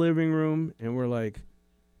sitting in the living room, and we're like,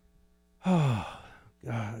 oh,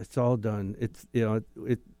 God, it's all done. It's,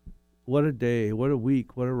 what a day, what a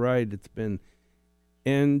week, what a ride it's been.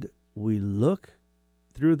 And we look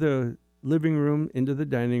through the living room into the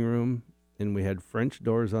dining room, and we had French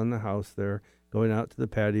doors on the house there going out to the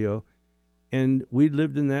patio. And we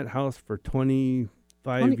lived in that house for 26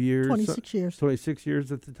 years. 26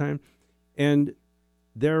 years at the time. And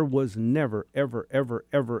there was never, ever, ever,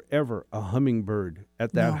 ever, ever a hummingbird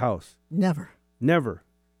at that house. Never.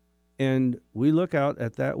 And we look out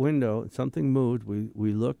at that window, something moved.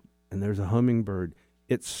 We look, and there's a hummingbird.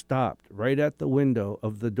 It stopped right at the window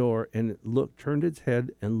of the door, and it turned its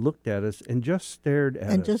head and looked at us and just stared at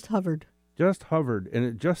us. And just hovered. Just hovered, and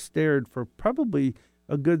it just stared for probably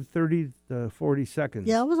a good 30 to 40 seconds.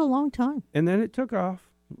 Yeah, it was a long time. And then it took off,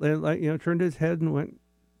 and turned its head and went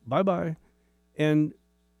bye-bye. And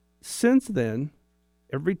since then,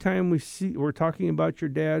 every time we're talking about your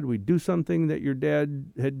dad, we do something that your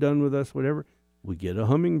dad had done with us, whatever, we get a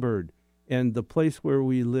hummingbird. And the place where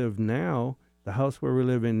we live now, the house where we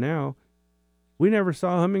live in now, we never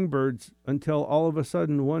saw hummingbirds until all of a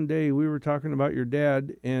sudden one day we were talking about your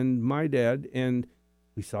dad and my dad, and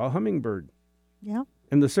we saw a hummingbird. Yeah.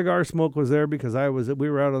 And the cigar smoke was there because we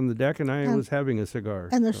were out on the deck, and I was having a cigar.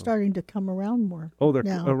 And they're starting to come around more. Oh, they're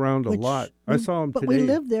around a lot. I saw them today. But we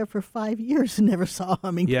lived there for 5 years and never saw a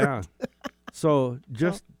hummingbird. Yeah. So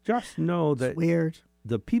just know that it's weird.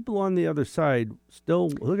 The people on the other side still,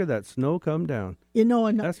 look at that snow come down.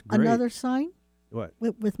 That's great. Another sign? What?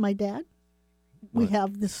 With my dad? We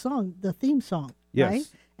have this song, the theme song, yes. Right?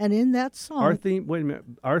 And in that song...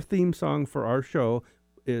 Our theme song for our show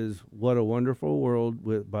is What a Wonderful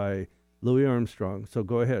World by Louis Armstrong. So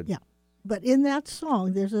go ahead. Yeah. But in that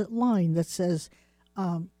song, there's a line that says,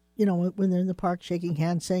 when they're in the park shaking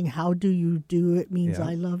hands saying, how do you do? It means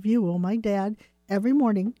I love you. Well, my dad, every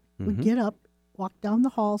morning, would get up, walk down the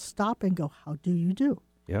hall, stop, and go, "How do you do?"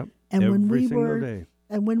 Yep. And Every single day.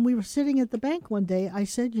 And when we were sitting at the bank one day, I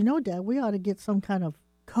said, Dad, we ought to get some kind of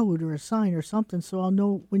code or a sign or something so I'll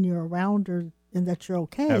know when you're around and that you're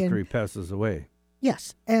okay. After he passes away.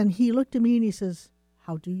 Yes. And he looked at me and he says,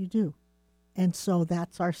 "How do you do?" And so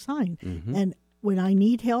that's our sign. Mm-hmm. And when I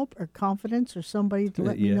need help or confidence or somebody to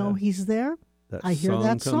let me know he's there, I hear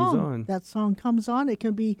that song. That song comes on. It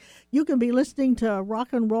can be, you can be listening to rock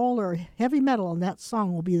and roll or heavy metal, and that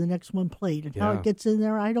song will be the next one played. And how it gets in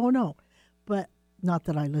there, I don't know. But not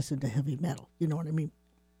that I listen to heavy metal. You know what I mean?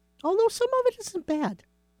 Although some of it isn't bad.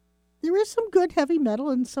 There is some good heavy metal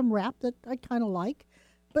and some rap that I kind of like,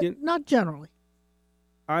 but not generally.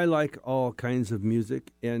 I like all kinds of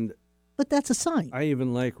music, but that's a sign. I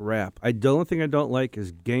even like rap. The only thing I don't like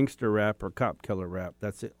is gangster rap or cop killer rap.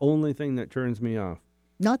 That's the only thing that turns me off.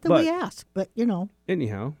 Not that we ask, but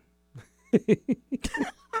Anyhow.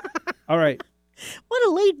 All right. What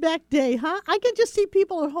a laid back day, huh? I can just see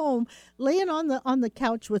people at home laying on the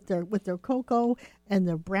couch with their cocoa and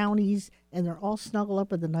their brownies, and they're all snuggled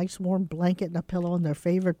up with a nice warm blanket and a pillow and their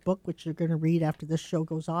favorite book, which they're going to read after this show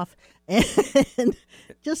goes off, and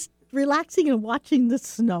just relaxing and watching the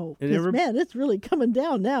snow. Man, it's really coming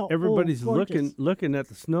down now. Everybody's looking at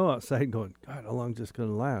the snow outside, going, "God, how long is this going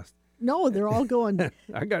to last?" No, they're all going.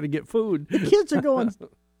 I got to get food. The kids are going.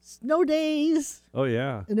 Snow days. Oh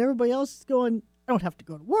yeah. And everybody else is going, "I don't have to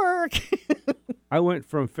go to work." I went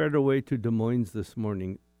from Federal Way to Des Moines this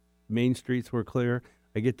morning. Main streets were clear.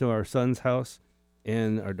 I get to our son's house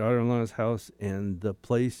and our daughter-in-law's house, and the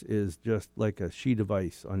place is just like a sheet of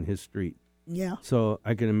ice on his street. Yeah. So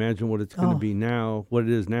I can imagine what it's going to be now, what it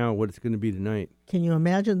is now, what it's going to be tonight. Can you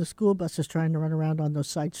imagine the school buses trying to run around on those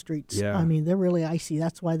side streets? Yeah. I mean, they're really icy.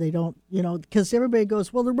 That's why they don't, because everybody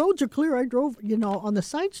goes, "Well, the roads are clear. I drove, on the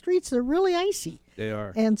side streets, they're really icy." They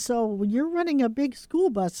are. And so when you're running a big school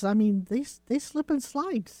bus, I mean, they slip and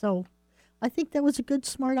slide. So I think that was a good,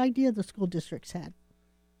 smart idea the school districts had.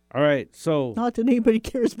 All right, so... Not that anybody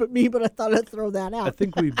cares but me, but I thought I'd throw that out. I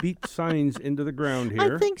think we beat signs into the ground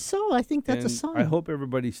here. I think so. I think that's a sign. I hope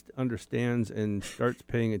everybody understands and starts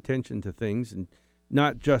paying attention to things, and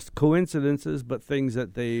not just coincidences, but things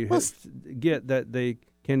that they get that they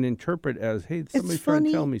can interpret as, "Hey, somebody's trying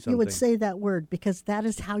to tell me something." You would say that word, because that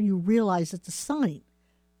is how you realize it's a sign.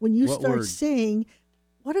 When you start saying,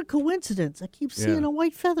 "What a coincidence. I keep seeing a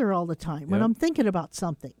white feather all the time when I'm thinking about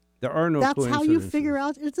something." There are no coincidences. That's how you figure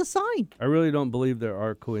out it's a sign. I really don't believe there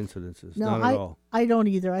are coincidences. No, not at all. I don't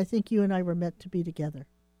either. I think you and I were meant to be together.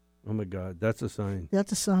 Oh, my God. That's a sign.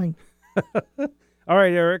 That's a sign. All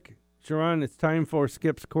right, Eric. Sharon, it's time for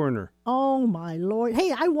Skip's Corner. Oh, my Lord.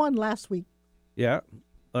 Hey, I won last week. Yeah.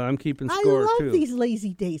 I'm keeping score, too. I love these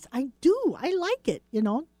lazy days. I do. I like it.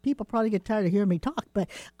 People probably get tired of hearing me talk, but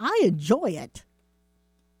I enjoy it.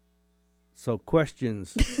 So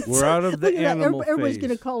questions. We're out of the animal phase. Everybody's going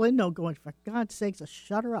to call in, going, "For God's sakes,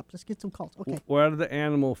 shut her up. Let's get some calls." Okay. We're out of the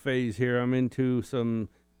animal phase here. I'm into some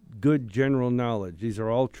good general knowledge. These are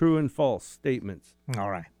all true and false statements. All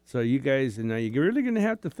right. So you guys, now you're really going to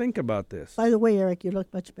have to think about this. By the way, Eric, you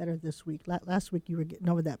look much better this week. Last week you were getting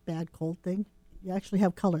over that bad cold thing. You actually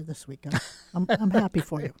have color this week. I'm happy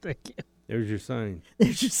for you. Thank you. There's your sign.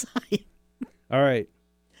 There's your sign. All right.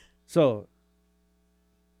 So,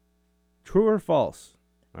 true or false?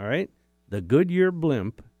 All right. The Goodyear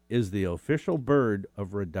blimp is the official bird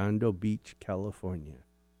of Redondo Beach, California.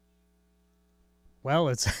 Well,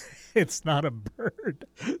 it's not a bird,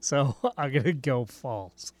 so I'm going to go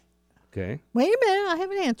false. Okay. Wait a minute. I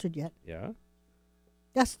haven't answered yet. Yeah.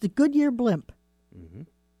 That's the Goodyear blimp. Mm-hmm.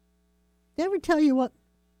 Did I ever tell you what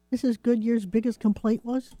Mrs. Goodyear's biggest complaint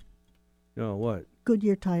was? No, what?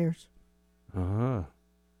 Goodyear tires. Uh-huh.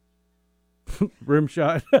 Rim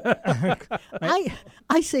shot.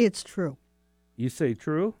 I say it's true. You say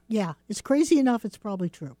true? Yeah. It's crazy enough, it's probably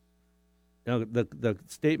true. Now, the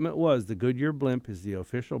statement was the Goodyear blimp is the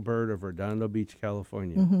official bird of Redondo Beach,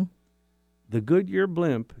 California. Mm-hmm. The Goodyear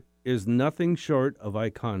blimp is nothing short of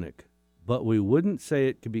iconic, but we wouldn't say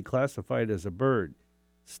it could be classified as a bird.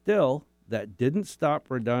 Still, that didn't stop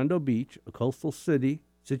Redondo Beach, a coastal city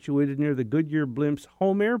situated near the Goodyear blimp's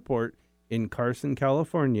home airport in Carson,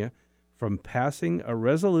 California, from passing a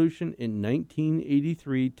resolution in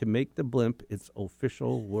 1983 to make the blimp its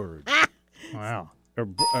official word. Wow. Or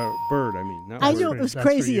bird, I mean. Not I word. knew it was That's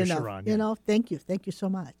crazy you, enough. Sharon, You know, thank you. Thank you so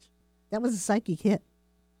much. That was a psychic hit.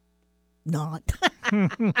 Not.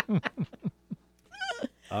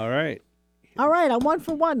 All right. All right, I'm 1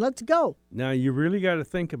 for 1. Let's go. Now, you really got to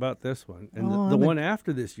think about this one. And the one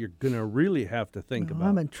after this, you're going to really have to think about.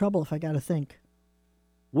 I'm in trouble if I got to think.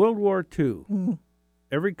 World War II.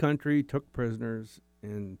 every country took prisoners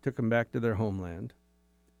and took them back to their homeland.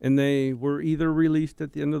 And they were either released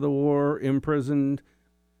at the end of the war, imprisoned,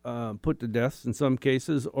 put to death in some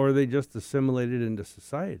cases, or they just assimilated into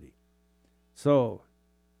society. So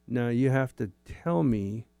now you have to tell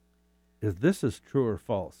me if this is true or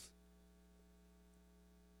false.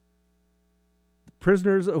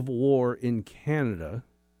 Prisoners of war in Canada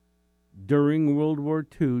during World War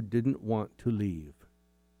II didn't want to leave.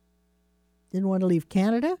 Didn't want to leave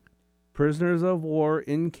Canada? Prisoners of war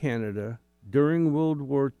in Canada during World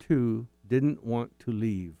War II didn't want to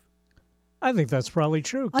leave. I think that's probably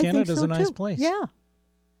true. I Canada's think so a nice too. place. Yeah.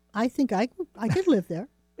 I think I could live there.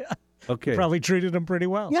 Okay. Probably treated them pretty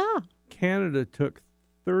well. Yeah. Canada took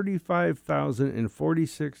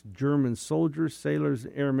 35,046 German soldiers, sailors,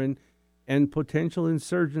 airmen, and potential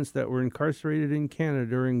insurgents that were incarcerated in Canada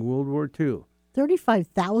during World War II.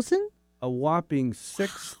 35,000? A whopping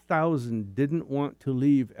 6,000 didn't want to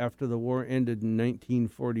leave after the war ended in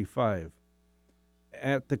 1945.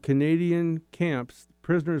 At the Canadian camps,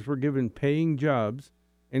 prisoners were given paying jobs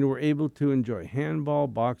and were able to enjoy handball,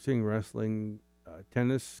 boxing, wrestling,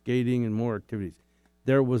 tennis, skating, and more activities.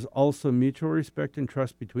 There was also mutual respect and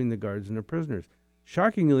trust between the guards and the prisoners.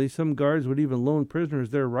 Shockingly, some guards would even loan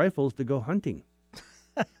prisoners their rifles to go hunting.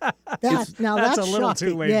 That's a little shocking.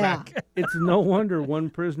 too laid back. It's no wonder one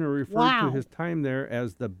prisoner referred Wow. to his time there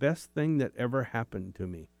as the best thing that ever happened to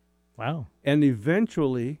me. Wow. And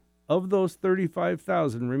eventually, of those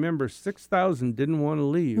 35,000, remember 6,000 didn't want to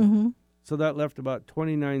leave, so that left about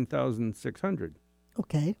 29,600.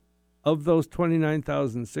 Okay. Of those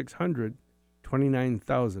 29,600,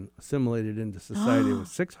 29,000 assimilated into society.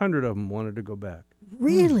 600 of them wanted to go back.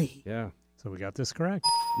 Really? Yeah. So we got this correct.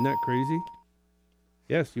 Isn't that crazy?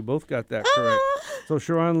 Yes, you both got that correct. So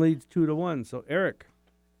Sharon leads 2-1. So Eric.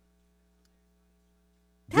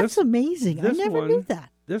 That's amazing. I this never knew that.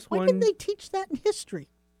 Why didn't they teach that in history?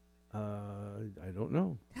 I don't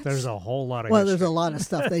know. There's a whole lot of Well, history. there's a lot of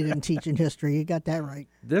stuff they didn't teach in history. You got that right.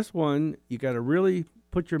 This one, you got to really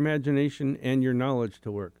put your imagination and your knowledge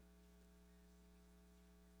to work.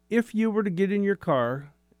 If you were to get in your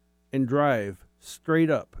car and drive straight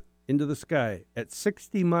up into the sky at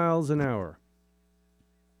 60 miles an hour,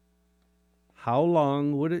 how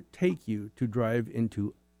long would it take you to drive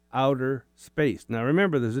into outer space? Now,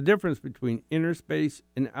 remember, there's a difference between inner space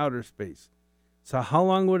and outer space. So how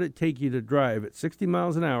long would it take you to drive at 60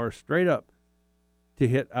 miles an hour straight up to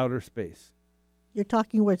hit outer space? You're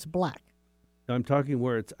talking where it's black. I'm talking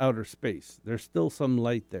where it's outer space. There's still some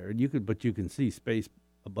light there, but you can see space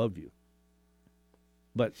above you.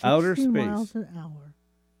 But outer 60 space. miles an hour.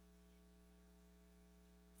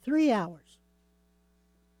 3 hours.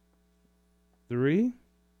 3?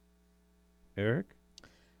 Eric?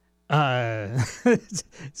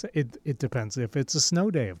 So it depends. If it's a snow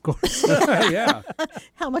day, of course. Yeah.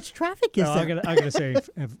 How much traffic is No, there? I'm gonna say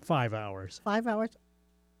 5 hours. 5 hours?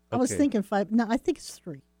 I was Okay. thinking 5. No, I think it's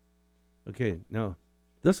 3. Okay, now,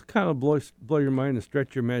 this will kind of blow your mind and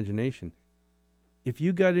stretch your imagination. If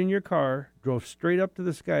you got in your car, drove straight up to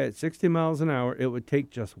the sky at 60 miles an hour, it would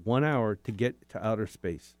take just 1 hour to get to outer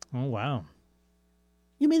space. Oh wow!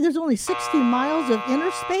 You mean there's only 60 miles of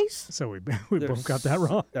inner space? So we both got that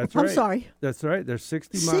wrong. That's right. I'm sorry. That's right. There's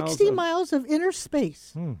 60 miles. 60 miles of inner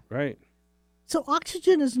space. Right. So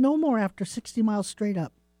oxygen is no more after 60 miles straight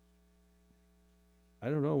up. I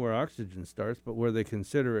don't know where oxygen starts, but where they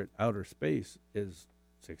consider it outer space is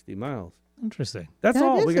 60 miles. Interesting. That's That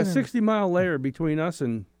all. is We got an- 60-mile layer between us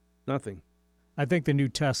and nothing. I think the new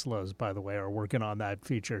Teslas, by the way, are working on that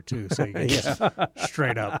feature too. So you can just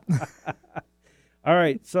straight up. All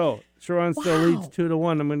right, so Sharon still Wow. leads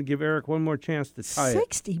 2-1. I'm going to give Eric one more chance to tie it.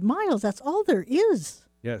 60 miles. That's all there is.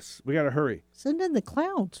 Yes, we got to hurry. Send in the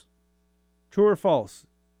clouds. True or false?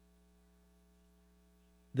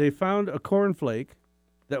 They found a cornflake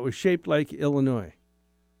that was shaped like Illinois,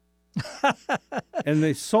 and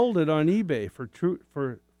they sold it on eBay for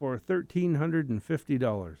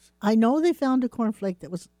 $1,350. I know they found a cornflake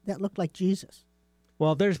that looked like Jesus.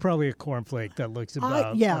 Well, there's probably a cornflake that looks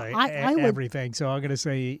about I would- everything. So I'm going to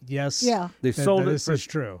say yes. Yeah. They sold it This for is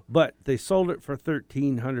true. But they sold it for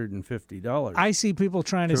 $1,350. I see people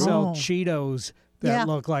trying to sell Oh. Cheetos that Yeah.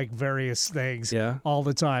 look like various things Yeah. all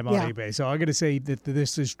the time on Yeah. eBay. So I'm going to say that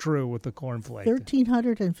this is true with the cornflake.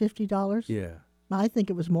 $1,350? Yeah. I think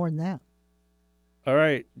it was more than that. All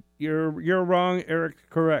right, you're wrong. Eric's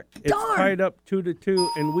correct. It's Darn. tied up 2-2,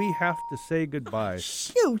 and we have to say goodbye.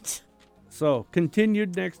 Shoot. So,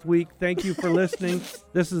 continued next week. Thank you for listening.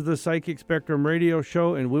 This is the Psychic Spectrum Radio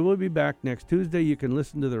Show, and we will be back next Tuesday. You can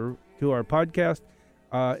listen to our podcast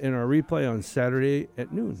in our replay on Saturday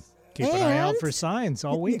at noon. Keep an eye out for signs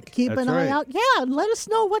all week. Keep an eye out. Yeah, and let us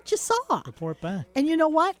know what you saw. Report back. And you know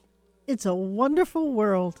what? It's a wonderful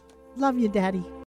world. Love you, Daddy.